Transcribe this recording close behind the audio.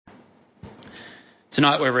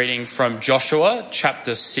Tonight we're reading from Joshua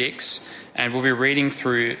chapter 6, and we'll be reading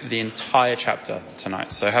through the entire chapter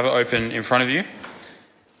tonight. So have it open in front of you.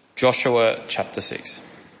 Joshua chapter 6.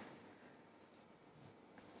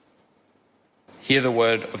 Hear the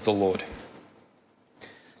word of the Lord.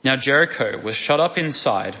 Now Jericho was shut up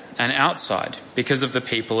inside and outside because of the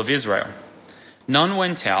people of Israel. None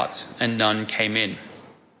went out and none came in.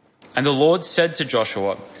 And the Lord said to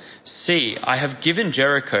Joshua, "See, I have given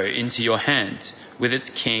Jericho into your hand, with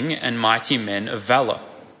its king and mighty men of valor.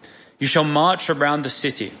 You shall march around the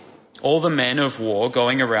city, all the men of war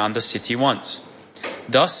going around the city once.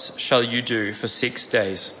 Thus shall you do for 6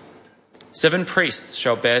 days. 7 priests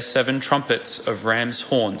shall bear 7 trumpets of ram's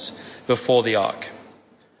horns before the ark.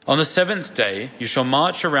 On the 7th day you shall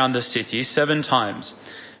march around the city 7 times,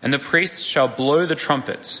 and the priests shall blow the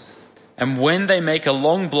trumpets. And when they make a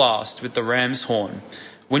long blast with the ram's horn,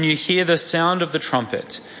 when you hear the sound of the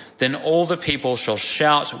trumpet, then all the people shall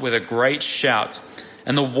shout with a great shout,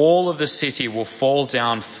 and the wall of the city will fall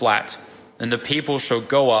down flat, and the people shall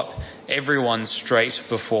go up, everyone straight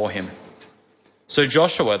before him." So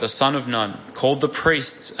Joshua the son of Nun called the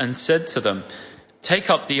priests and said to them,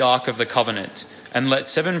 "Take up the ark of the covenant, and let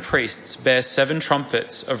 7 priests bear 7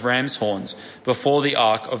 trumpets of ram's horns before the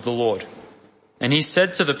ark of the Lord." And he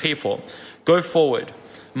said to the people, "Go forward,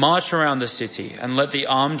 march around the city, and let the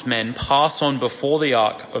armed men pass on before the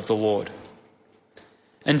ark of the Lord."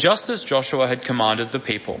 And just as Joshua had commanded the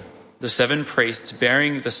people, the 7 priests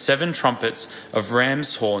bearing the 7 trumpets of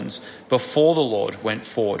ram's horns before the Lord went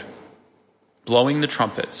forward, blowing the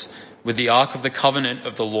trumpets, with the ark of the covenant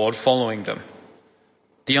of the Lord following them.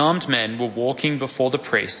 The armed men were walking before the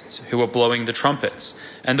priests who were blowing the trumpets,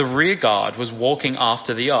 and the rear guard was walking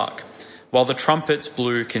after the ark, while the trumpets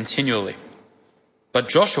blew continually. But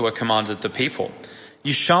Joshua commanded the people,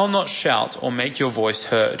 "You shall not shout or make your voice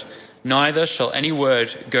heard, neither shall any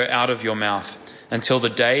word go out of your mouth until the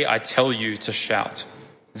day I tell you to shout.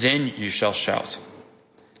 Then you shall shout."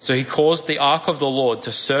 So he caused the ark of the Lord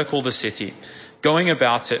to circle the city, going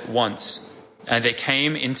about it once, and they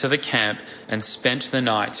came into the camp and spent the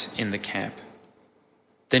night in the camp.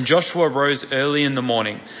 Then Joshua rose early in the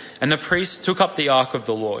morning, and the priests took up the ark of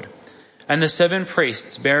the Lord. And the 7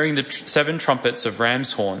 priests bearing the 7 trumpets of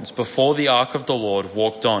ram's horns before the ark of the Lord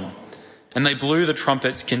walked on, and they blew the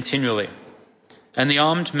trumpets continually. And the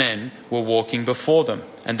armed men were walking before them,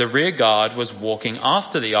 and the rear guard was walking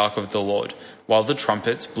after the ark of the Lord, while the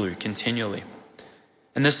trumpets blew continually.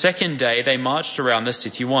 And the 2nd day they marched around the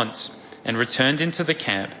city once, and returned into the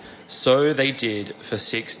camp. So they did for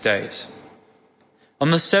 6 days. On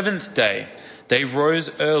the 7th day they rose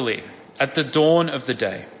early at the dawn of the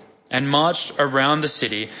day, and marched around the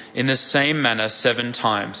city in the same manner 7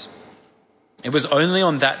 times. It was only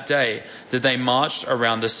on that day that they marched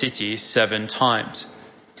around the city 7 times.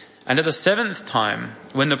 And at the 7th time,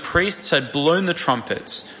 when the priests had blown the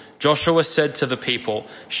trumpets, Joshua said to the people,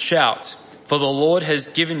 "Shout, for the Lord has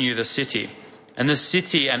given you the city, and the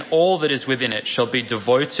city and all that is within it shall be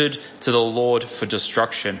devoted to the Lord for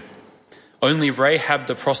destruction. Only Rahab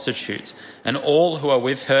the prostitute and all who are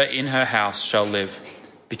with her in her house shall live,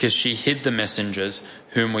 because she hid the messengers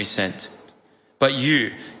whom we sent. But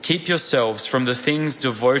you, keep yourselves from the things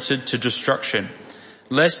devoted to destruction,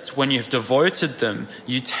 lest when you have devoted them,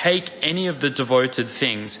 you take any of the devoted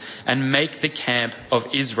things and make the camp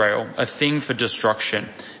of Israel a thing for destruction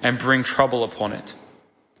and bring trouble upon it.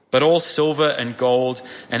 But all silver and gold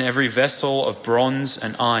and every vessel of bronze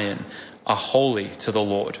and iron are holy to the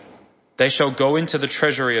Lord. They shall go into the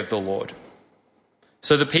treasury of the Lord."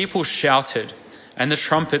 So the people shouted, and the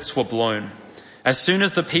trumpets were blown. As soon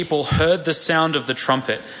as the people heard the sound of the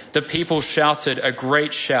trumpet, the people shouted a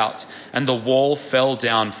great shout, and the wall fell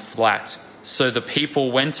down flat. So the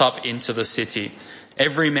people went up into the city,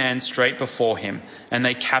 every man straight before him, and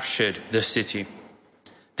they captured the city.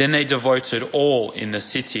 Then they devoted all in the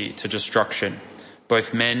city to destruction,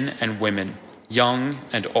 both men and women, young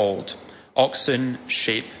and old, oxen,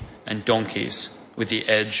 sheep, and donkeys, with the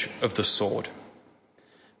edge of the sword.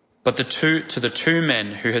 But to the 2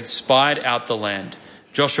 men who had spied out the land,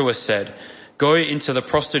 Joshua said, "Go into the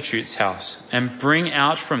prostitute's house and bring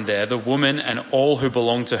out from there the woman and all who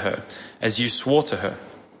belong to her, as you swore to her."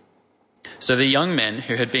 So the young men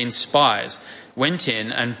who had been spies went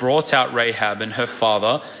in and brought out Rahab and her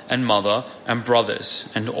father and mother and brothers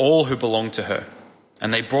and all who belonged to her.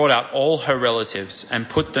 And they brought out all her relatives and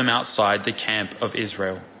put them outside the camp of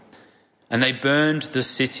Israel. And they burned the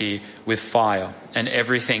city with fire and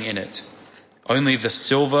everything in it. Only the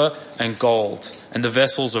silver and gold and the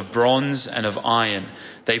vessels of bronze and of iron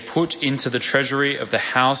they put into the treasury of the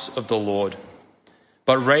house of the Lord.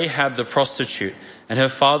 But Rahab the prostitute and her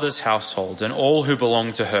father's household and all who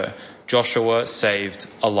belonged to her, Joshua saved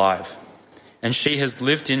alive. And she has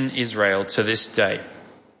lived in Israel to this day,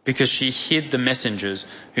 because she hid the messengers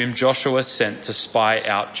whom Joshua sent to spy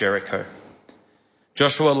out Jericho.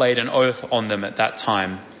 Joshua laid an oath on them at that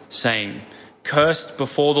time, saying, "Cursed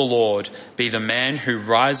before the Lord be the man who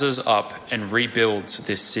rises up and rebuilds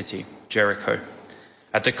this city, Jericho.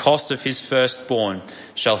 At the cost of his firstborn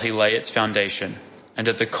shall he lay its foundation, and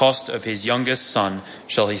at the cost of his youngest son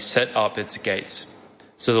shall he set up its gates."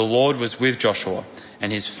 So the Lord was with Joshua,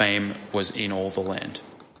 and his fame was in all the land.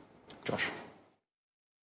 Josh.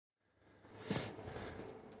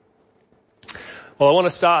 Well, I want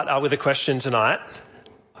to start with a question tonight.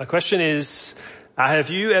 My question is,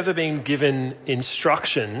 have you ever been given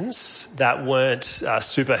instructions that weren't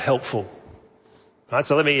super helpful? Right,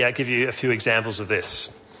 so let me give you a few examples of this.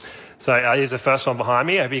 So here's the first one behind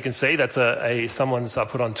me. I hope you can see that's someone's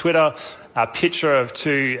put on Twitter a picture of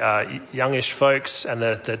two youngish folks, and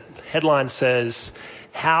the headline says,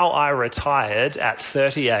 "How I retired at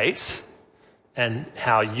 38 and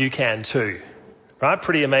how you can too." Right?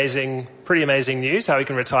 Pretty amazing news, how we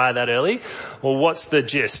can retire that early. Well, what's the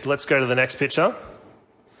gist? Let's go to the next picture.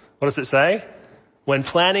 What does it say? When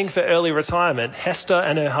planning for early retirement, Hester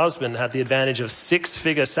and her husband had the advantage of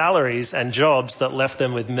 6-figure salaries and jobs that left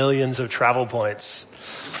them with millions of travel points.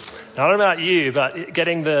 Now, I don't know about you, but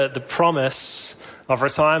getting the promise of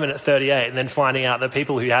retirement at 38 and then finding out that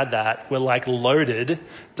people who had that were like loaded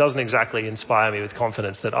doesn't exactly inspire me with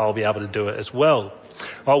confidence that I'll be able to do it as well.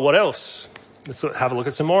 Well, what else? Let's have a look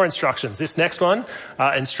at some more instructions. This next one,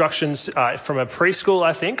 instructions from a preschool,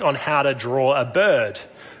 I think, on how to draw a bird.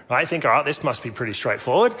 I think, all right, this must be pretty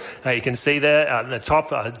straightforward. You can see there at the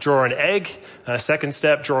top, draw an egg. Second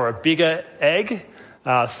step, draw a bigger egg.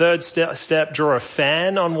 Third step, draw a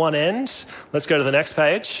fan on one end. Let's go to the next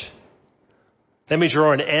page. Then we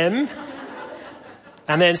draw an M.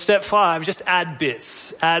 And then step 5, just add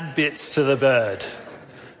bits to the bird.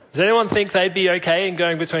 Does anyone think they'd be okay in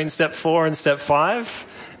going between step 4 and step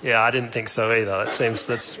 5? Yeah, I didn't think so either.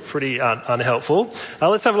 That's pretty unhelpful.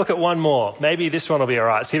 Let's have a look at one more. Maybe this one will be all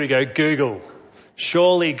right. So here we go. Google.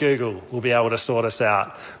 Surely Google will be able to sort us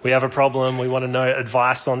out. We have a problem. We want to know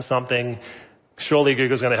advice on something. Surely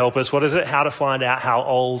Google's going to help us. What is it? How to find out how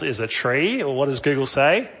old is a tree? Or what does Google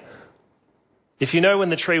say? If you know when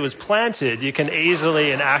the tree was planted, you can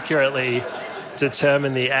easily and accurately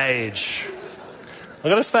determine the age. I've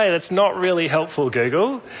got to say, that's not really helpful,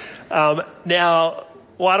 Google. Now,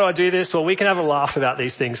 why do I do this? Well, we can have a laugh about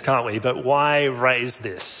these things, can't we? But why raise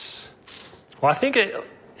this? Well, I think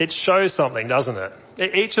it shows something, doesn't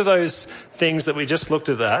it? Each of those things that we just looked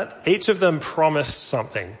at, each of them promised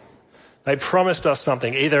something. They promised us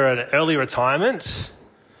something, either an early retirement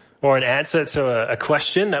or an answer to a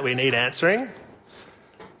question that we need answering.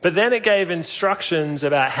 But then it gave instructions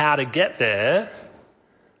about how to get there.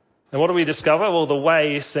 And what do we discover? Well, the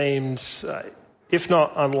way seemed, if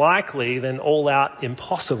not unlikely, then all out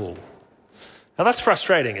impossible. Now that's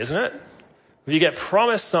frustrating, isn't it? When you get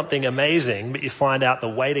promised something amazing, but you find out the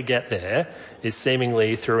way to get there is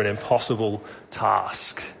seemingly through an impossible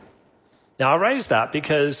task. Now I raise that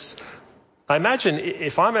because I imagine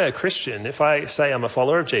if I'm a Christian, if I say I'm a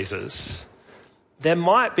follower of Jesus, there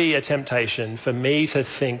might be a temptation for me to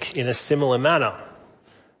think in a similar manner.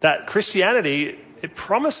 That Christianity, it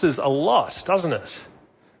promises a lot, doesn't it?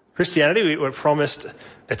 Christianity, we're promised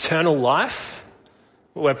eternal life.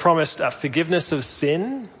 We're promised forgiveness of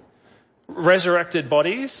sin, resurrected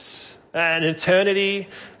bodies, an eternity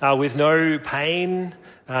with no pain,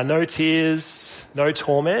 no tears, no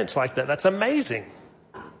torment. Like that. That's amazing.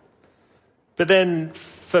 But then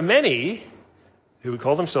for many who would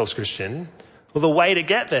call themselves Christian, well, the way to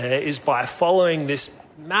get there is by following this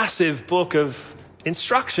massive book of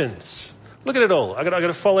instructions. Look at it all. I've got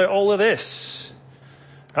to follow all of this.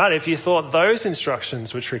 Right? If you thought those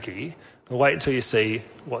instructions were tricky, well, wait until you see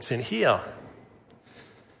what's in here.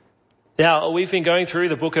 Now, we've been going through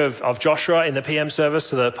the book of Joshua in the PM service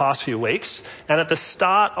for the past few weeks. And at the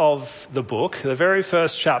start of the book, the very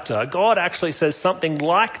first chapter, God actually says something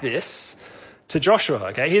like this to Joshua.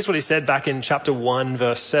 Okay, here's what he said back in chapter 1,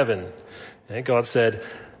 verse 7. Okay, God said,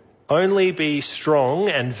 "Only be strong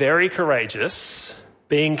and very courageous,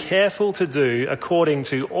 being careful to do according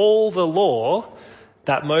to all the law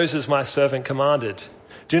that Moses my servant commanded.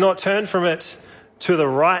 Do not turn from it to the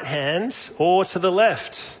right hand or to the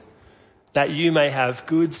left, that you may have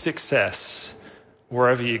good success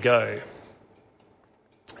wherever you go."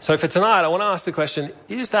 So for tonight, I want to ask the question,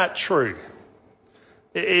 is that true?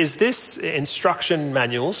 Is this instruction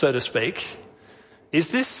manual, so to speak, Is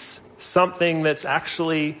this something that's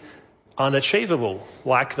actually unachievable,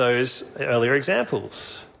 like those earlier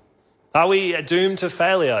examples? Are we doomed to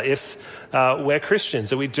failure if we're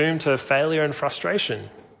Christians? Are we doomed to failure and frustration?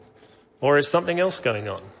 Or is something else going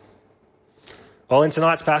on? Well, in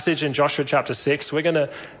tonight's passage in Joshua chapter 6, we're going to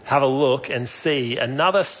have a look and see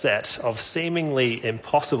another set of seemingly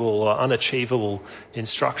impossible or unachievable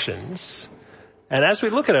instructions. And as we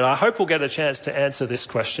look at it, I hope we'll get a chance to answer this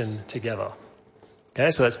question together.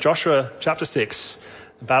 Okay, so that's Joshua chapter 6,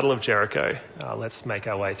 the Battle of Jericho. Let's make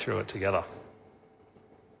our way through it together.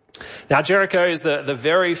 Now, Jericho is the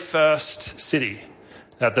very first city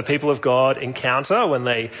that the people of God encounter when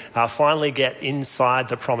they finally get inside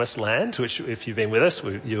the promised land, which if you've been with us,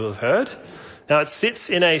 you will have heard. Now it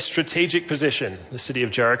sits in a strategic position, the city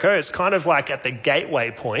of Jericho. It's kind of like at the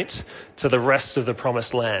gateway point to the rest of the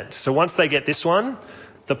promised land. So once they get this one,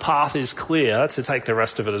 the path is clear to take the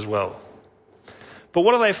rest of it as well. But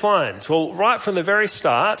what do they find? Well, right from the very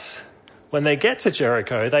start, when they get to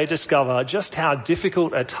Jericho, they discover just how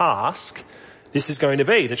difficult a task this is going to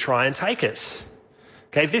be to try and take it.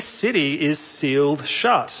 Okay, this city is sealed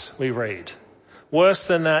shut, we read. Worse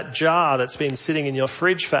than that jar that's been sitting in your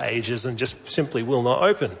fridge for ages and just simply will not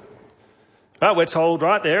open. Right, we're told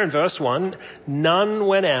right there in verse 1, none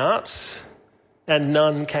went out and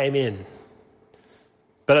none came in.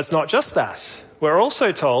 But it's not just that. We're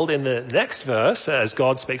also told in the next verse, as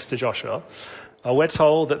God speaks to Joshua, we're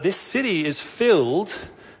told that this city is filled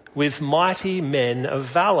with mighty men of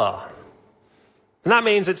valor. And that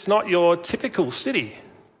means it's not your typical city,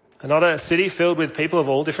 not a city filled with people of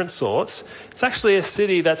all different sorts. It's actually a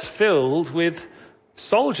city that's filled with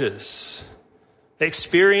soldiers,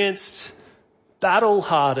 experienced,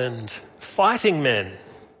 battle-hardened, fighting men.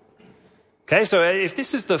 Okay, so if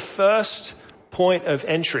this is the first point of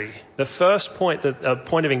entry, the first point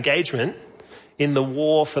of engagement in the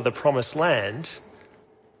war for the promised land,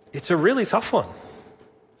 it's a really tough one.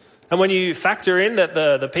 And when you factor in that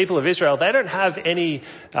the people of Israel, they don't have any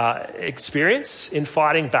experience in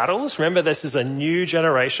fighting battles. Remember, this is a new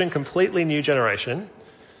generation, completely new generation.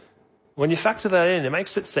 When you factor that in, it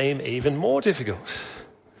makes it seem even more difficult.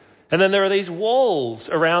 And then there are these walls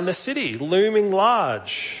around the city, looming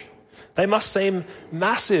large. They must seem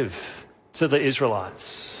massive to the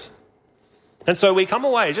Israelites. And so we come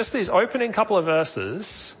away, just these opening couple of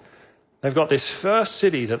verses, they've got this first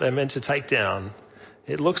city that they're meant to take down.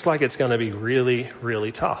 It looks like it's going to be really,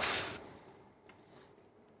 really tough.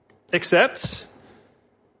 Except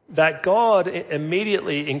that God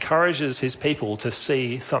immediately encourages his people to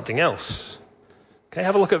see something else. Okay,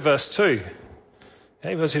 have a look at verse 2.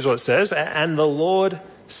 Okay, here's what it says. And the Lord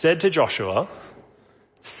said to Joshua,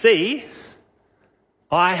 see,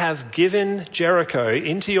 I have given Jericho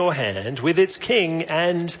into your hand with its king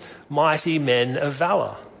and mighty men of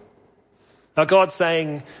valor. Now God's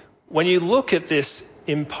saying, when you look at this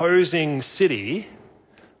imposing city,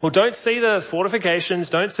 well, don't see the fortifications,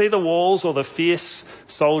 don't see the walls or the fierce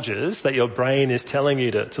soldiers that your brain is telling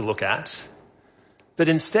you to look at, but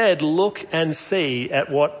instead look and see at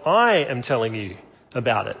what I am telling you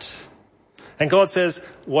about it. And God says,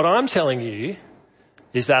 what I'm telling you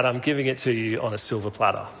is that I'm giving it to you on a silver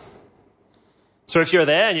platter. So if you're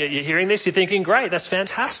there and you're hearing this, you're thinking, great, that's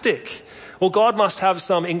fantastic. Well, God must have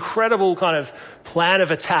some incredible kind of plan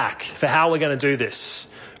of attack for how we're going to do this.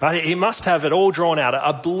 Right? He must have it all drawn out,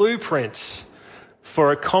 a blueprint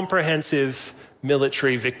for a comprehensive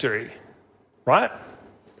military victory. Right?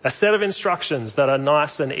 A set of instructions that are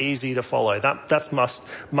nice and easy to follow. That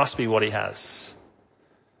must be what he has.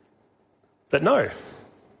 But no.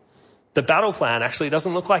 The battle plan actually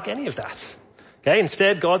doesn't look like any of that. Okay,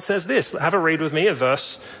 instead, God says this. Have a read with me of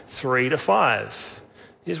verse 3 to 5.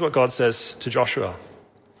 Here's what God says to Joshua.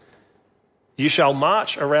 You shall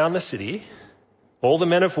march around the city, all the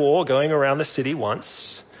men of war going around the city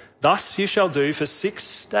once. Thus you shall do for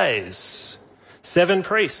 6 days. 7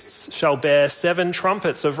 priests shall bear 7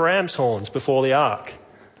 trumpets of ram's horns before the ark.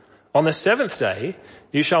 On the 7th day,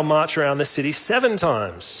 you shall march around the city 7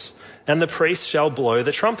 times. And the priests shall blow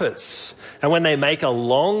the trumpets. And when they make a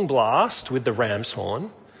long blast with the ram's horn,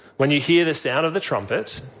 when you hear the sound of the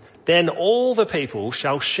trumpet, then all the people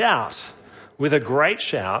shall shout with a great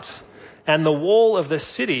shout, and the wall of the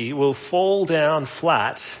city will fall down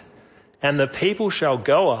flat, and the people shall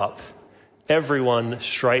go up, everyone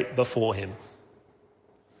straight before him.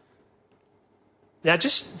 Now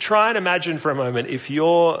just try and imagine for a moment if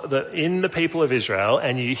you're in the people of Israel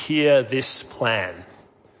and you hear this plan.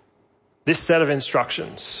 This set of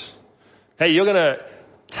instructions. Hey, you're going to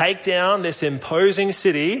take down this imposing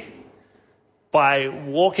city by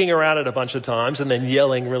walking around it a bunch of times and then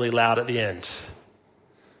yelling really loud at the end.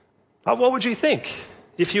 What would you think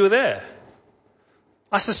if you were there?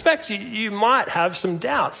 I suspect you might have some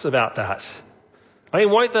doubts about that. I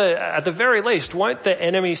mean, at the very least, won't the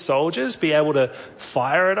enemy soldiers be able to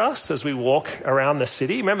fire at us as we walk around the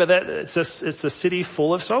city? Remember that it's a city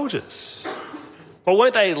full of soldiers. Or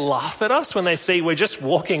won't they laugh at us when they see we're just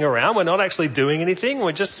walking around, we're not actually doing anything,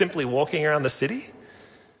 we're just simply walking around the city?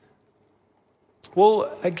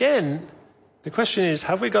 Well, again, the question is,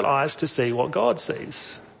 have we got eyes to see what God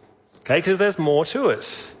sees? Okay, because there's more to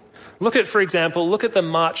it. Look at the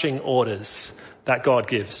marching orders that God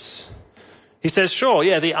gives. He says, sure,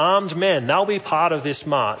 the armed men, they'll be part of this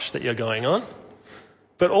march that you're going on.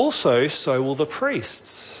 But also, so will the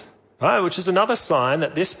priests, right? Which is another sign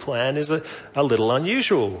that this plan is a little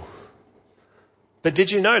unusual. But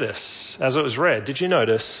did you notice, as it was read,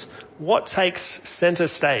 what takes center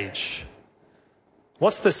stage?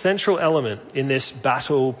 What's the central element in this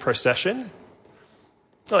battle procession?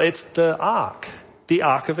 Well, it's the Ark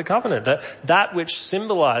of the Covenant, that which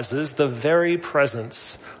symbolizes the very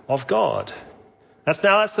presence of God.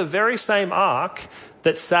 That's the very same Ark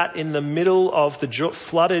that sat in the middle of the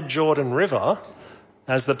flooded Jordan River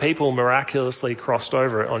as the people miraculously crossed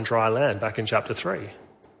over it on dry land back in chapter 3.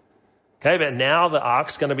 Okay, but now the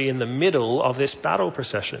Ark's going to be in the middle of this battle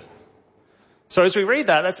procession. So as we read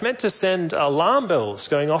that, that's meant to send alarm bells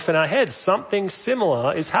going off in our heads. Something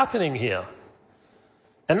similar is happening here.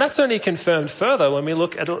 And that's only confirmed further when we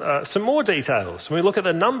look at some more details, when we look at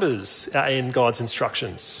the numbers in God's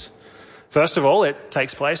instructions. First of all, it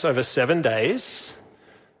takes place over 7 days.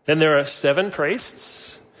 Then there are 7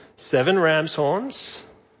 priests, 7 ram's horns.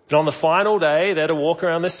 And on the final day, they're to walk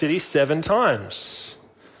around the city 7 times.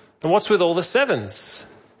 And what's with all the 7s?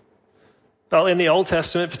 Well, in the Old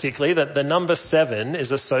Testament particularly, the number 7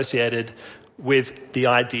 is associated with the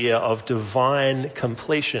idea of divine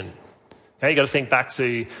completion. Now you've got to think back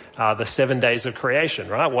to the 7 days of creation,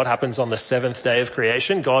 right? What happens on the 7th day of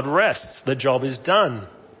creation? God rests. The job is done.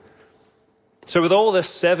 So with all the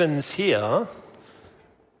 7s here,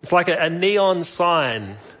 it's like a neon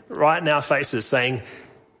sign right in our faces saying,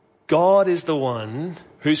 God is the one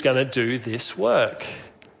who's going to do this work.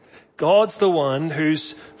 God's the one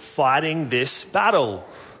who's fighting this battle.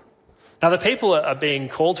 Now the people are being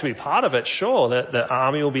called to be part of it, sure. The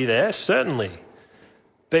army will be there, certainly.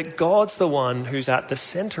 But God's the one who's at the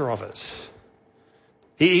center of it.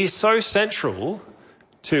 He's so central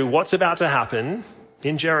to what's about to happen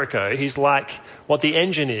in Jericho. He's like what the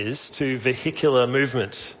engine is to vehicular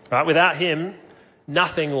movement, right? Without him,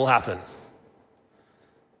 nothing will happen.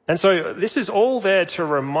 And so this is all there to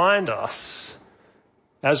remind us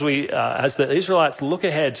as the Israelites look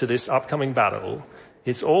ahead to this upcoming battle,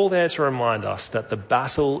 it's all there to remind us that the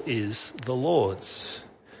battle is the Lord's.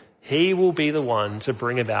 He will be the one to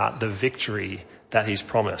bring about the victory that he's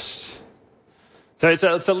promised. So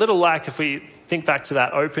it's a little like if we think back to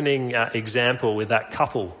that opening example with that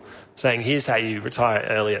couple saying, here's how you retire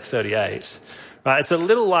early at 38. Right? It's a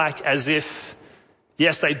little like as if,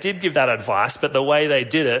 yes, they did give that advice, but the way they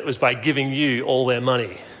did it was by giving you all their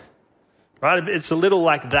money. Right? It's a little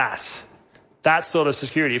like that sort of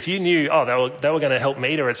security. If you knew, they were going to help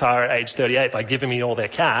me to retire at age 38 by giving me all their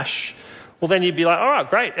cash, well then you'd be like, all right,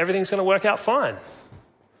 great, everything's going to work out fine.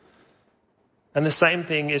 And the same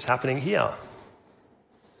thing is happening here.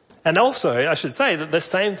 And also, I should say that the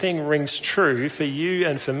same thing rings true for you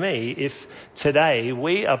and for me if today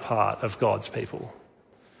we are part of God's people.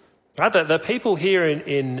 Right? The people here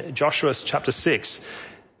in Joshua chapter 6,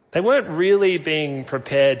 they weren't really being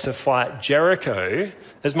prepared to fight Jericho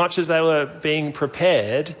as much as they were being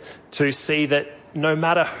prepared to see that no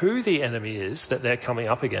matter who the enemy is that they're coming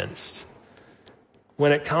up against,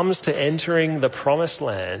 when it comes to entering the promised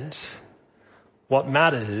land, what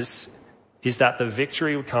matters is that the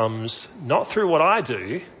victory comes not through what I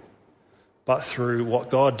do, but through what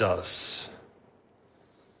God does.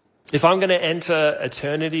 If I'm going to enter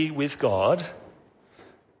eternity with God,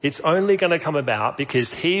 it's only going to come about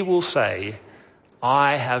because he will say,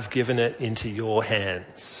 I have given it into your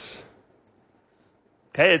hands.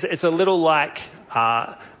 Okay, it's a little like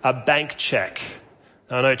a bank check.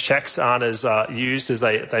 I know checks aren't as used as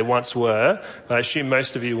they once were, but I assume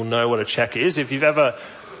most of you will know what a check is. If you've ever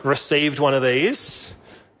received one of these,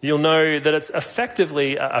 you'll know that it's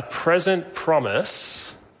effectively a present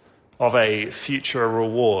promise of a future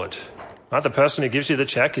reward. Right? The person who gives you the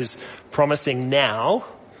check is promising now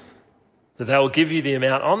that they will give you the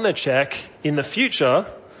amount on the check in the future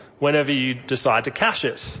whenever you decide to cash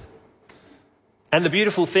it. And the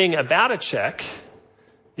beautiful thing about a check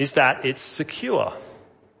is that it's secure.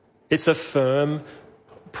 It's a firm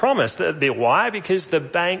promise. Why? Because the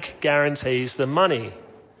bank guarantees the money.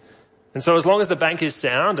 And so as long as the bank is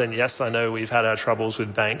sound, and yes, I know we've had our troubles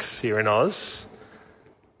with banks here in Oz,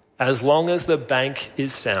 as long as the bank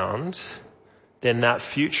is sound, then that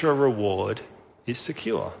future reward is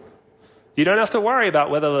secure. You don't have to worry about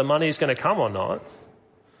whether the money is going to come or not.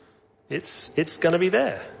 It's going to be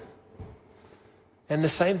there. And the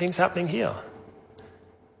same thing's happening here.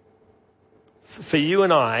 For you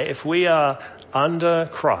and I, if we are under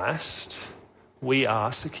Christ, we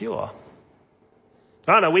are secure.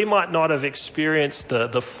 I know we might not have experienced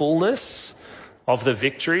the fullness of the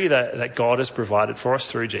victory that God has provided for us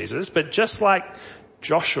through Jesus, but just like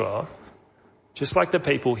Joshua, just like the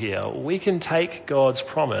people here, we can take God's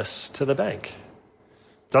promise to the bank.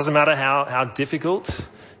 Doesn't matter how difficult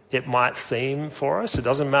it might seem for us. It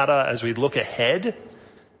doesn't matter as we look ahead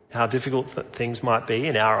how difficult things might be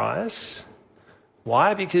in our eyes.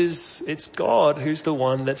 Why? Because it's God who's the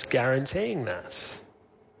one that's guaranteeing that.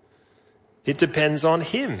 It depends on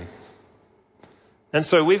him. And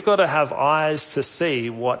so we've got to have eyes to see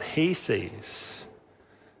what he sees.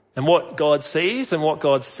 And what God sees and what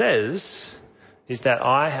God says is that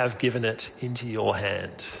I have given it into your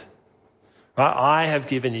hand. Right? I have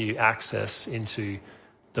given you access into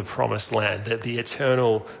the promised land, the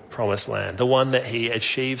eternal promised land, the one that he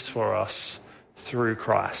achieves for us through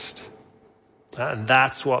Christ. And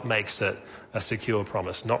that's what makes it a secure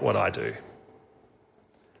promise, not what I do.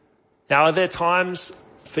 Now, are there times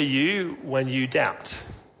for you when you doubt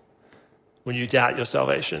your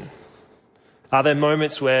salvation? Are there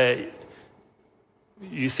moments where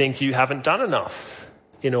you think you haven't done enough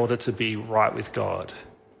in order to be right with God?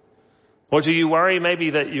 Or do you worry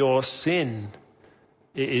maybe that your sin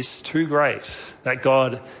is too great, that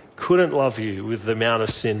God couldn't love you with the amount of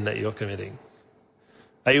sin that you're committing?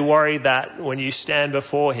 Are you worried that when you stand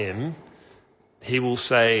before him, he will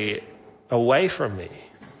say, away from me?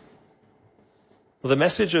 Well, the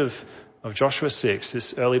message of Joshua 6,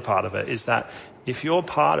 this early part of it, is that if you're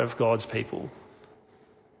part of God's people,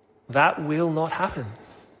 that will not happen.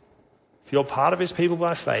 If you're part of his people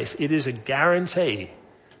by faith, it is a guarantee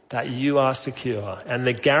that you are secure. And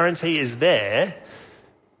the guarantee is there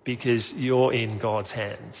because you're in God's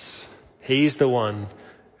hands. He's the one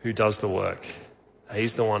who does the work.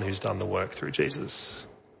 He's the one who's done the work through Jesus.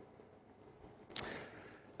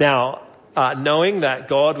 Now, knowing that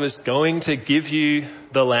God was going to give you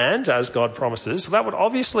the land as God promises, that would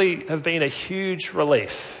obviously have been a huge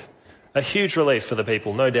relief for the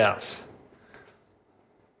people, no doubt.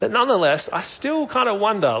 But nonetheless, I still kind of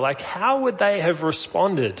wonder, how would they have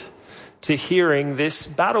responded to hearing this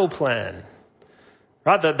battle plan?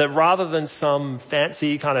 Right? That rather than some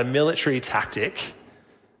fancy kind of military tactic,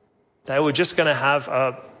 they were just going to have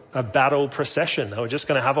a battle procession. They were just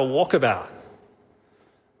going to have a walkabout.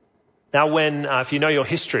 Now, when, if you know your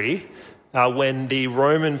history, when the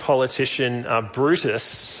Roman politician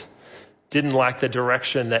Brutus didn't like the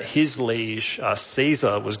direction that his liege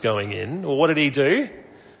Caesar was going in, well, what did he do?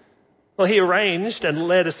 Well, he arranged and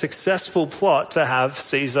led a successful plot to have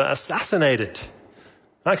Caesar assassinated.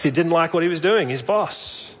 Actually, he didn't like what he was doing, his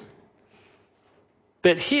boss.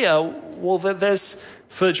 But here, well, there's,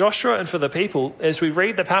 for Joshua and for the people, as we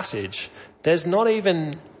read the passage, there's not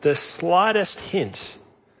even the slightest hint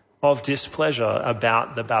of displeasure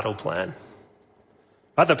about the battle plan.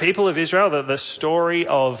 But the people of Israel, the story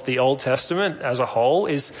of the Old Testament as a whole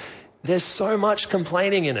is, there's so much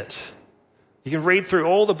complaining in it. You can read through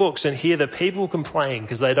all the books and hear the people complain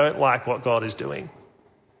because they don't like what God is doing.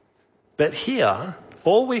 But here,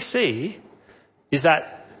 all we see is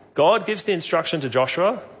that God gives the instruction to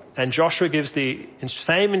Joshua, and Joshua gives the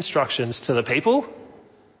same instructions to the people.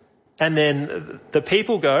 And then the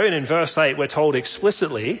people go, and in verse 8 we're told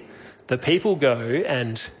explicitly, the people go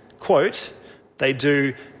and, quote, they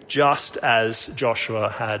do just as Joshua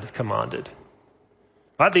had commanded.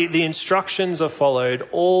 Right? The instructions are followed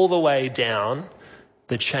all the way down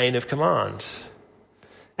the chain of command.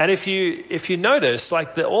 And if you notice,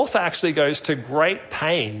 the author actually goes to great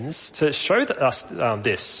pains to show us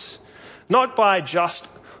this. Not by just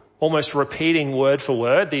almost repeating word for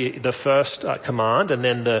word the first command and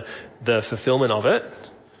then the fulfillment of it.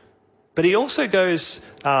 But he also goes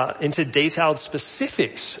into detailed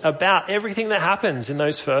specifics about everything that happens in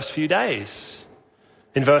those first few days.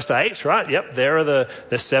 In verse 8, right, yep, there are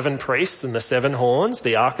the 7 priests and the 7 horns,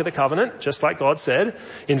 the Ark of the Covenant, just like God said.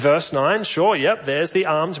 In verse 9, sure, yep, there's the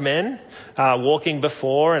armed men walking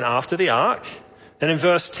before and after the Ark. And in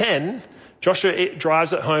verse 10, Joshua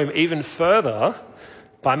drives it home even further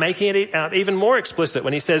by making it even more explicit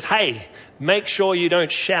when he says, hey, make sure you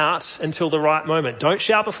don't shout until the right moment. Don't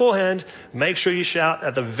shout beforehand. Make sure you shout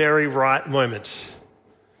at the very right moment.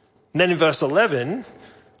 And then in verse 11,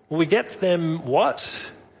 Well, we get them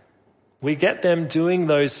what? We get them doing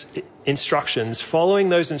those instructions, following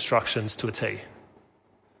those instructions to a T.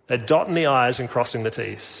 They're dotting the I's and crossing the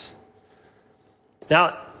T's.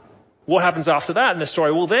 Now, what happens after that in the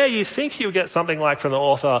story? Well, there you think you get something like from the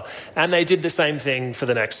author, and they did the same thing for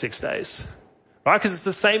the next 6 days. Right? Because it's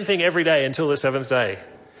the same thing every day until the seventh day.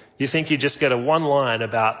 You think you just get a one line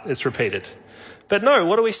about it's repeated. But no,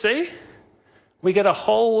 what do we see? We get a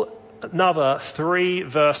whole another 3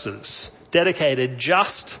 verses dedicated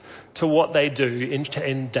just to what they do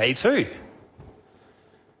in day 2.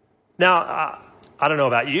 Now, I don't know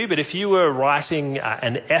about you, but if you were writing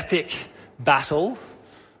an epic battle,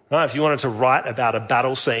 right, if you wanted to write about a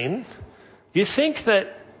battle scene, you think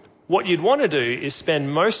that what you'd want to do is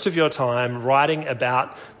spend most of your time writing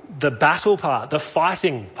about the battle part, the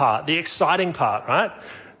fighting part, the exciting part, right?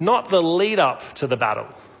 Not the lead up to the battle.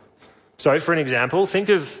 So for an example, think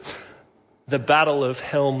of the Battle of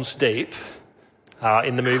Helm's Deep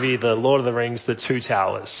in the movie The Lord of the Rings, The Two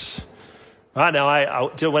Towers. Right, now I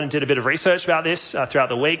went and did a bit of research about this throughout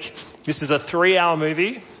the week. This is a 3-hour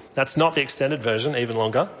movie. That's not the extended version, even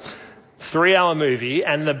longer. 3-hour movie,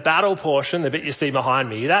 and the battle portion, the bit you see behind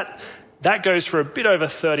me, that goes for a bit over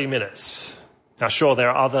 30 minutes. Now sure, there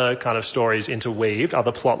are other kind of stories interweaved,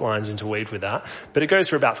 other plot lines interweaved with that, but it goes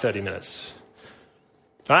for about 30 minutes.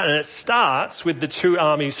 Right, and it starts with the 2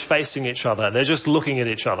 armies facing each other. They're just looking at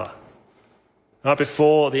each other. Right,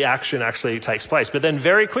 before the action actually takes place. But then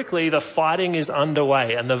very quickly the fighting is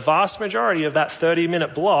underway, and the vast majority of that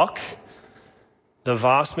 30-minute block, the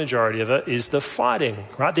vast majority of it is the fighting,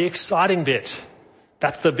 right? The exciting bit.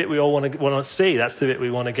 That's the bit we all want to see. That's the bit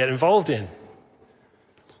we want to get involved in.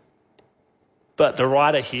 But the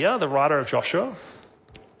writer here, the writer of Joshua,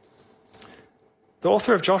 the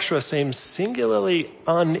author of Joshua seems singularly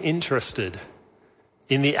uninterested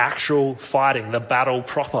in the actual fighting, the battle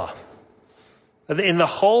proper. In the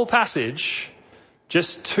whole passage,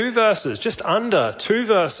 just 2 verses, just under 2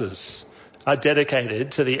 verses are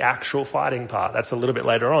dedicated to the actual fighting part. That's a little bit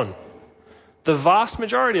later on. The vast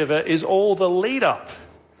majority of it is all the lead up.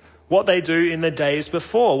 What they do in the days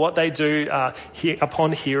before, what they do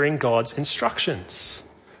upon hearing God's instructions.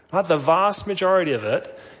 Right? The vast majority of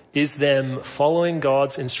it is them following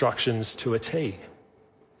God's instructions to a T.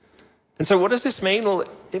 And so what does this mean? Well,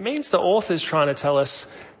 it means the author's trying to tell us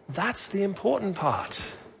that's the important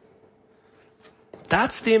part.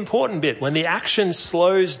 That's the important bit. When the action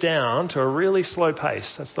slows down to a really slow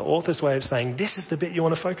pace, that's the author's way of saying this is the bit you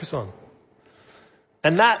want to focus on.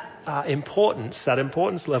 And that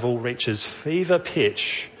importance level reaches fever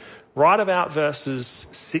pitch right about verses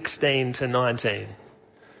 16 to 19.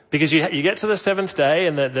 Because you get to the 7th day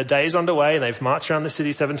and the day's underway and they've marched around the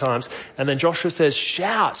city 7 times, and then Joshua says,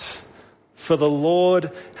 shout, for the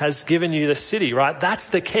Lord has given you the city, right? That's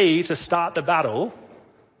the key to start the battle.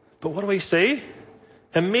 But what do we see?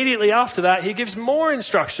 Immediately after that, he gives more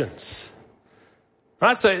instructions.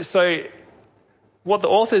 Right? So what the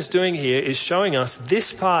author's doing here is showing us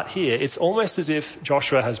this part here. It's almost as if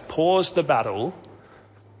Joshua has paused the battle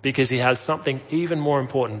because he has something even more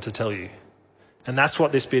important to tell you. And that's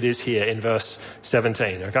what this bit is here in verse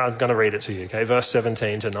 17. Okay, I'm going to read it to you. Okay, verse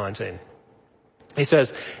 17 to 19. He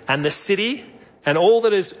says, and the city and all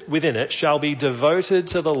that is within it shall be devoted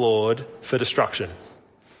to the Lord for destruction.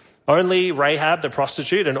 Only Rahab the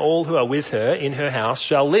prostitute and all who are with her in her house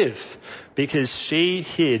shall live, because she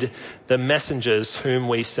hid the messengers whom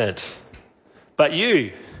we sent. But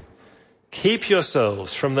you, keep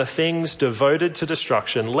yourselves from the things devoted to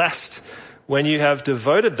destruction, lest when you have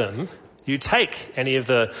devoted them, you take any of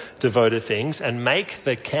the devoted things and make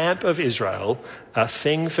the camp of Israel a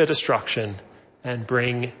thing for destruction and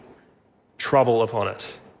bring trouble upon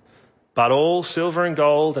it. But all silver and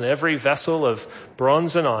gold and every vessel of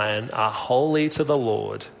bronze and iron are holy to the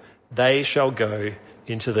Lord. They shall go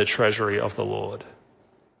into the treasury of the Lord.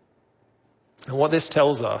 And what this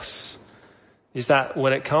tells us is that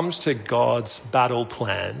when it comes to God's battle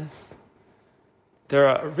plan, there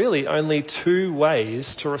are really only 2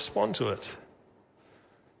 ways to respond to it.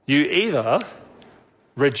 You either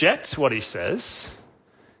reject what he says,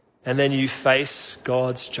 and then you face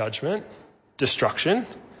God's judgment, destruction,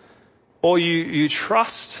 or you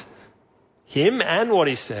trust him and what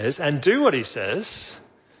he says and do what he says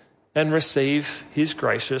and receive his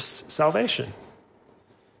gracious salvation.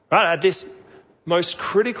 Right? At this most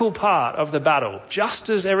critical part of the battle, just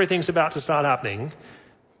as everything's about to start happening,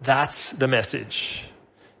 that's the message.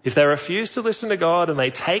 If they refuse to listen to God and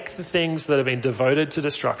they take the things that have been devoted to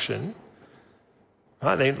destruction,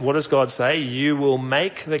 right, then what does God say? You will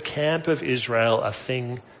make the camp of Israel a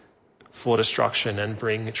thing for destruction and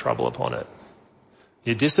bring trouble upon it.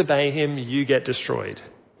 You disobey him, you get destroyed.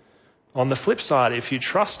 On the flip side, if you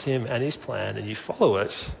trust him and his plan and you follow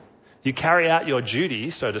it, you carry out your duty,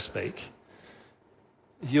 so to speak,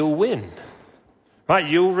 you'll win. Right?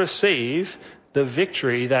 You'll receive the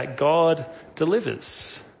victory that God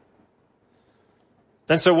delivers.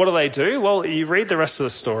 And so what do? Well, you read the rest of the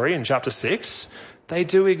story in chapter 6. They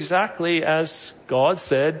do exactly as God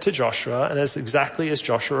said to Joshua and exactly as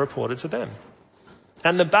Joshua reported to them.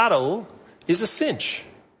 And the battle is a cinch.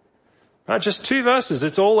 Right? Just 2 verses.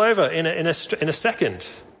 It's all over in a second.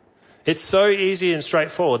 It's so easy and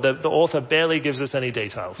straightforward. The author barely gives us any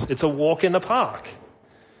details. It's a walk in the park.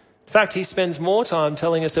 In fact, he spends more time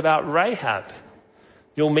telling us about Rahab.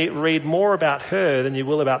 You'll read more about her than you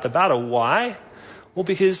will about the battle. Why? Well,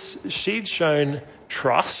 because she'd shown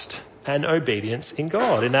trust and obedience in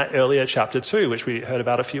God in that earlier chapter 2, which we heard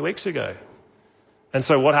about a few weeks ago. And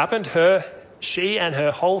so what happened? She and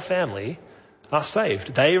her whole family are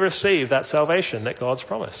saved. They receive that salvation that God's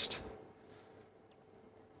promised.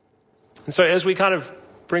 And so as we kind of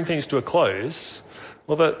bring things to a close,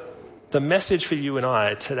 well, the message for you and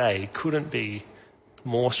I today couldn't be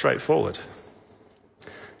more straightforward.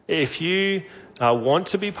 If you want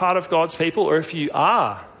to be part of God's people, or if you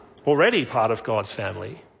are already part of God's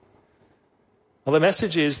family, well, the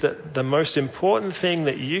message is that the most important thing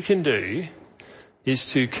that you can do is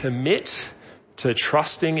to commit to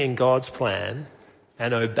trusting in God's plan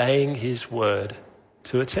and obeying his word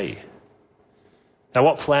to a T. Now,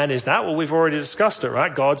 what plan is that? Well, we've already discussed it,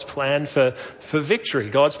 right? God's plan for victory.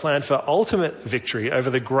 God's plan for ultimate victory over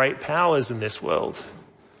the great powers in this world.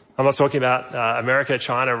 I'm not talking about America,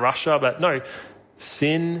 China, Russia, but no,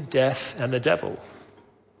 sin, death, and the devil.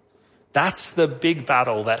 That's the big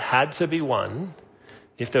battle that had to be won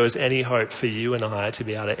if there was any hope for you and I to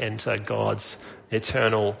be able to enter God's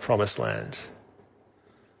eternal promised land.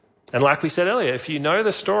 And like we said earlier, if you know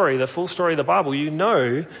the story, the full story of the Bible, you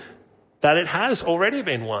know that it has already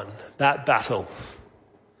been won, that battle.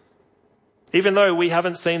 Even though we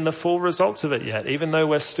haven't seen the full results of it yet, even though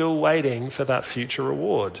we're still waiting for that future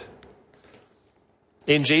reward.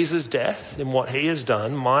 In Jesus' death, in what he has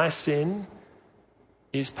done, my sin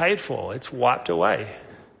is paid for. It's wiped away.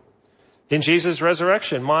 In Jesus'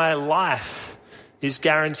 resurrection, my life is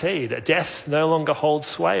guaranteed. Death no longer holds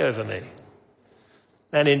sway over me.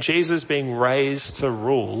 And in Jesus being raised to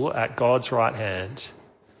rule at God's right hand,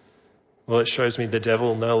 well, it shows me the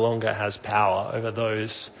devil no longer has power over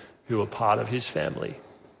those who are part of his family.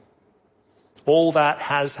 All that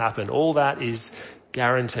has happened. All that is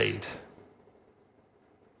guaranteed.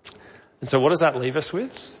 And so what does that leave us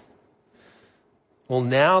with? Well,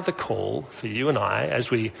 now the call for you and I,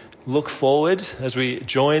 as we look forward, as we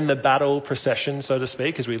join the battle procession, so to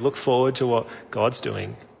speak, as we look forward to what God's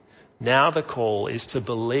doing, now the call is to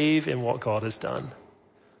believe in what God has done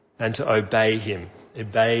and to obey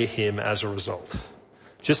him as a result.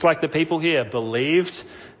 Just like the people here believed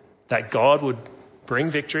that God would bring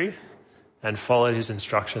victory and followed his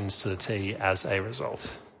instructions to the T as a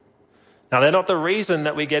result. Now, they're not the reason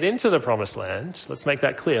that we get into the promised land. Let's make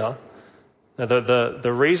that clear.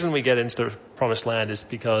 The reason we get into the promised land is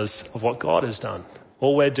because of what God has done.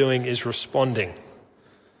 All we're doing is responding.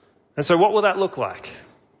 And so what will that look like?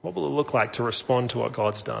 What will it look like to respond to what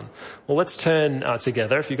God's done? Well, let's turn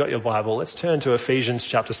together. If you've got your Bible, let's turn to Ephesians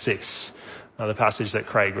chapter 6, the passage that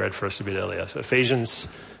Craig read for us a bit earlier. So Ephesians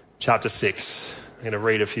chapter 6. I'm going to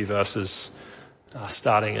read a few verses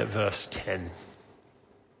starting at verse 10.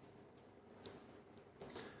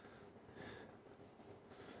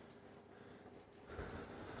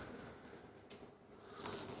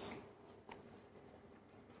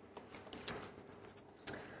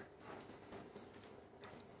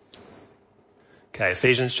 Okay,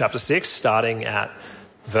 Ephesians chapter 6, starting at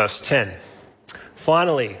verse 10.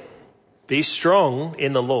 Finally, be strong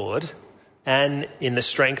in the Lord and in the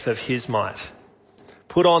strength of his might.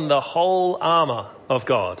 Put on the whole armour of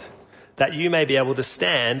God, that you may be able to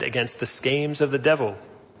stand against the schemes of the devil.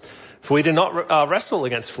 For we do not wrestle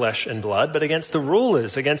against flesh and blood, but against the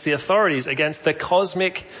rulers, against the authorities, against the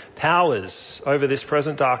cosmic powers over this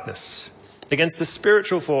present darkness, against the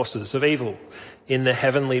spiritual forces of evil in the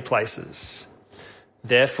heavenly places.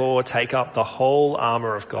 Therefore, take up the whole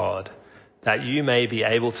armour of God, that you may be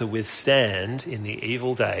able to withstand in the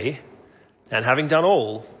evil day, and having done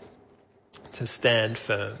all, to stand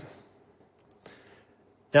firm.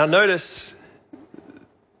 Now notice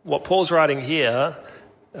what Paul's writing here,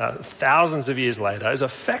 thousands of years later, is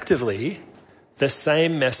effectively the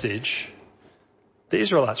same message the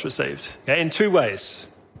Israelites received, okay, in 2 ways.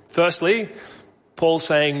 Firstly, Paul's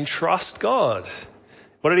saying, trust God.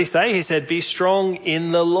 What did he say? He said, be strong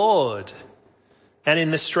in the Lord. and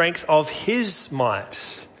in the strength of his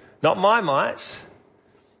might. Not my might,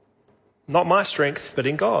 not my strength, but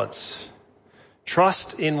in God's.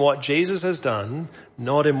 Trust in what Jesus has done,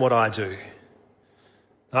 not in what I do.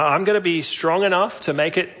 I'm going to be strong enough to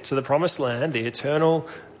make it to the promised land, the eternal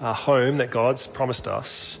home that God's promised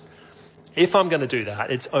us. If I'm going to do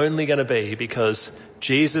that, it's only going to be because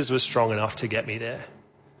Jesus was strong enough to get me there.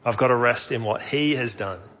 I've got to rest in what he has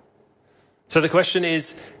done. So the question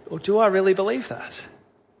is, well, do I really believe that?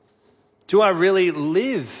 Do I really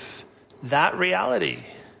live that reality?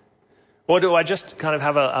 Or do I just kind of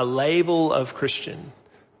have a label of Christian,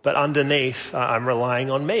 but underneath I'm relying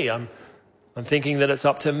on me. I'm thinking that it's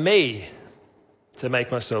up to me to make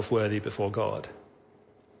myself worthy before God.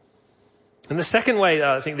 And the second way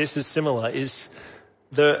I think this is similar is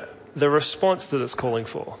the response that it's calling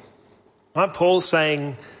for. Right? Paul's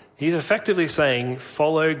saying, he's effectively saying,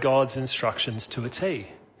 follow God's instructions to a T.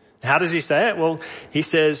 How does he say it? Well, he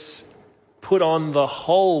says, put on the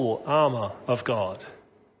whole armor of God.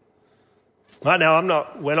 Right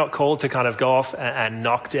now, we're not called to kind of go off and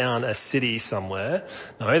knock down a city somewhere.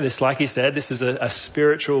 No, like he said, this is a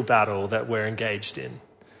spiritual battle that we're engaged in.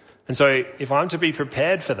 And so if I'm to be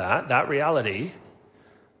prepared for that reality,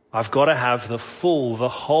 I've got to have the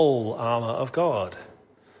whole armor of God.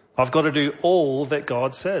 I've got to do all that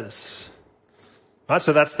God says. Right,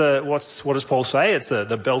 so that's what does Paul say? It's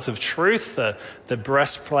the belt of truth, the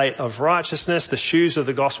breastplate of righteousness, the shoes of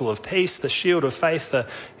the gospel of peace, the shield of faith, the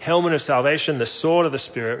helmet of salvation, the sword of the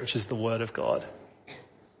Spirit, which is the word of God.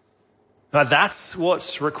 Now that's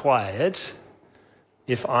what's required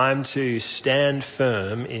if I'm to stand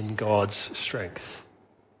firm in God's strength.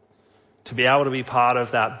 To be able to be part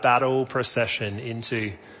of that battle procession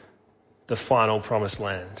into the final promised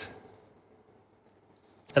land.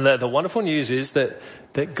 And the wonderful news is that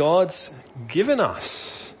God's given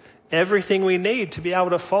us everything we need to be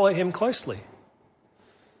able to follow him closely.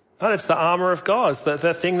 And it's the armor of God, it's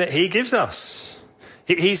the thing that he gives us.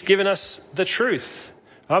 He's given us the truth.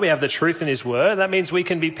 Well, we have the truth in his word. That means we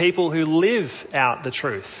can be people who live out the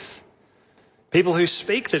truth. People who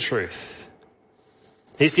speak the truth.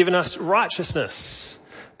 He's given us righteousness.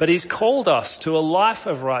 But he's called us to a life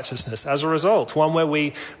of righteousness as a result, one where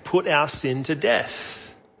we put our sin to death.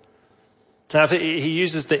 Now, he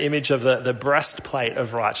uses the image of the breastplate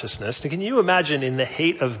of righteousness. Can you imagine in the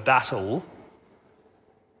heat of battle,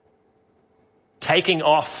 taking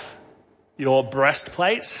off your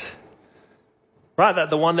breastplate? Right, that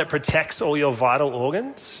the one that protects all your vital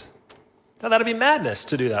organs? Now, that'd be madness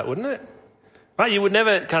to do that, wouldn't it? Right, you would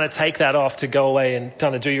never kind of take that off to go away and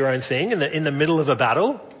kind of do your own thing in the middle of a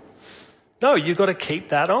battle. No, you've got to keep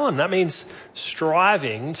that on. That means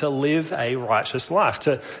striving to live a righteous life,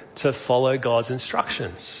 to follow God's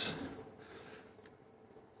instructions.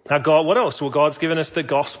 Now God, what else? Well, God's given us the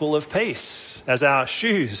gospel of peace as our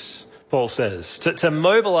shoes, Paul says, to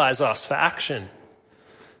mobilize us for action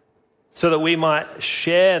so that we might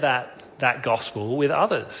share that gospel with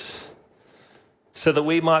others, so that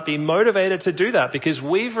we might be motivated to do that because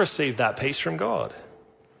we've received that peace from God.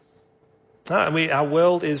 Our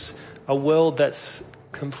world is a world that's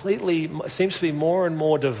seems to be more and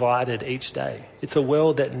more divided each day. It's a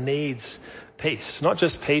world that needs peace, not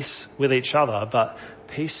just peace with each other, but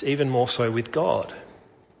peace even more so with God.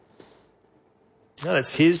 And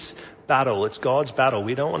it's his battle. It's God's battle.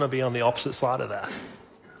 We don't want to be on the opposite side of that.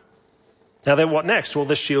 Now then, what next? Well,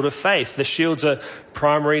 the shield of faith. The shield's a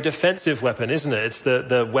primary defensive weapon, isn't it? It's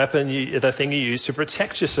the weapon, the thing you use to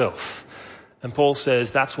protect yourself. And Paul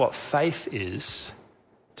says that's what faith is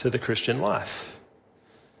to the Christian life.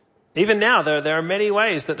 Even now, there are many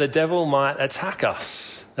ways that the devil might attack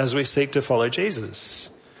us as we seek to follow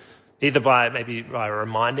Jesus. Either by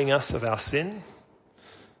reminding us of our sin,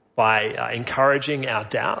 by encouraging our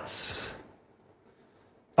doubts,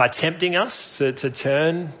 by tempting us to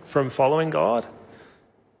turn from following God.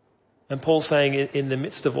 And Paul's saying in the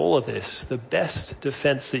midst of all of this, the best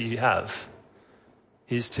defense that you have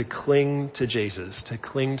is to cling to Jesus, to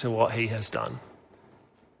cling to what he has done,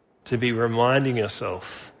 to be reminding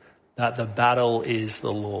yourself that the battle is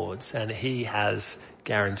the Lord's and he has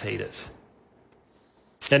guaranteed it.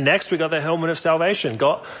 And next we got the helmet of salvation.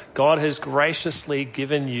 God has graciously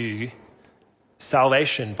given you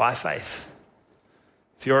salvation by faith.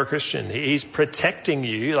 If you're a Christian, he's protecting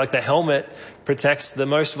you like the helmet protects the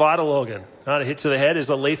most vital organ. Right? A hit to the head is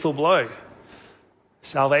a lethal blow.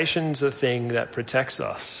 Salvation's the thing that protects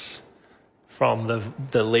us from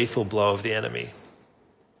the lethal blow of the enemy.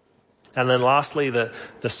 And then lastly, the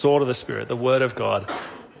sword of the Spirit, the word of God.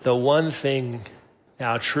 The one thing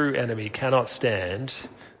our true enemy cannot stand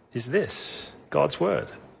is this, God's word.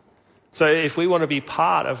 So if we want to be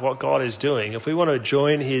part of what God is doing, if we want to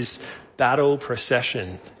join his battle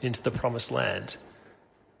procession into the promised land,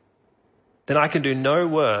 then I can do no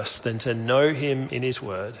worse than to know him in his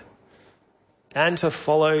word and to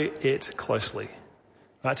follow it closely,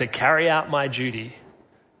 right? To carry out my duty,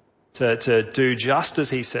 to do just as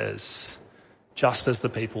he says, just as the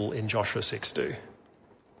people in Joshua 6 do.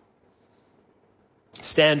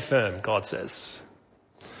 Stand firm, God says.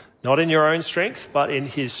 Not in your own strength, but in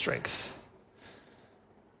his strength.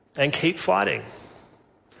 And keep fighting.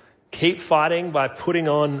 Keep fighting by putting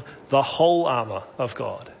on the whole armour of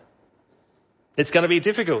God. It's going to be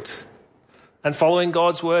difficult. And following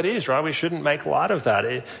God's word is, right? We shouldn't make light of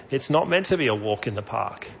that. It's not meant to be a walk in the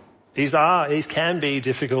park. These can be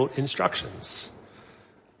difficult instructions.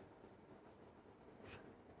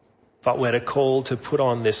 But we're called to put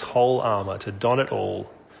on this whole armour, to don it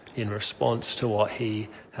all in response to what he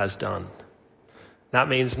has done. That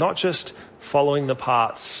means not just following the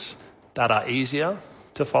parts that are easier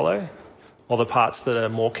to follow or the parts that are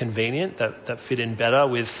more convenient, that fit in better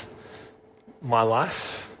with my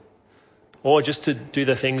life, or just to do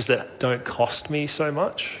the things that don't cost me so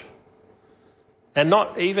much. And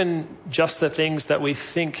not even just the things that we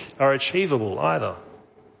think are achievable either.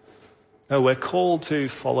 No, we're called to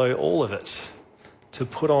follow all of it, to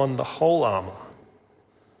put on the whole armour.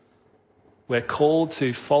 We're called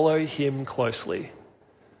to follow him closely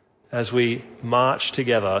as we march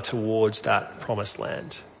together towards that promised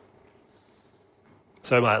land.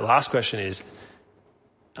 So my last question is,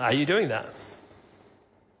 are you doing that?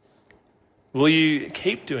 Will you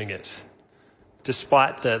keep doing it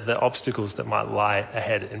despite the obstacles that might lie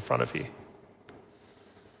ahead in front of you?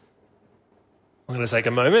 I'm going to take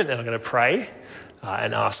a moment and I'm going to pray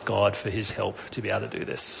and ask God for his help to be able to do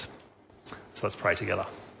this. So let's pray together.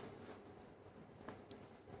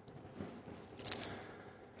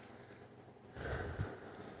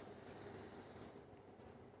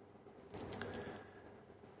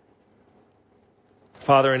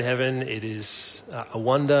 Father in heaven, it is a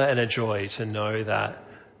wonder and a joy to know that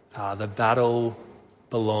the battle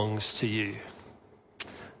belongs to you.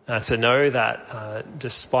 To know that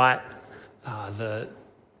despite the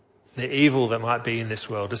evil that might be in this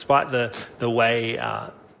world, despite the way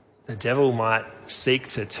the devil might seek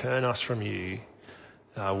to turn us from you,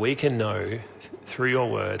 we can know through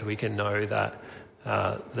your word, we can know that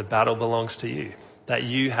the battle belongs to you, that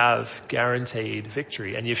you have guaranteed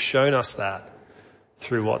victory, and you've shown us that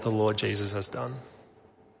through what the Lord Jesus has done.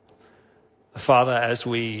 Father, as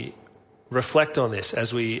we reflect on this,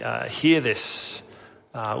 as we hear this,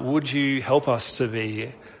 would you help us to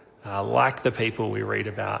be like the people we read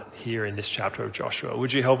about here in this chapter of Joshua?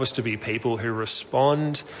 Would you help us to be people who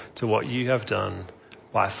respond to what you have done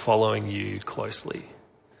by following you closely?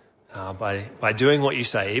 By doing what you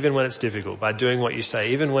say, even when it's difficult, by doing what you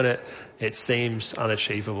say, even when it seems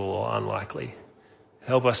unachievable or unlikely.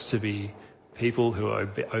 Help us to be people who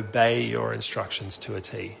obey your instructions to a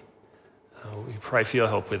T. We pray for your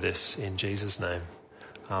help with this in Jesus' name.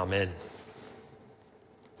 Amen.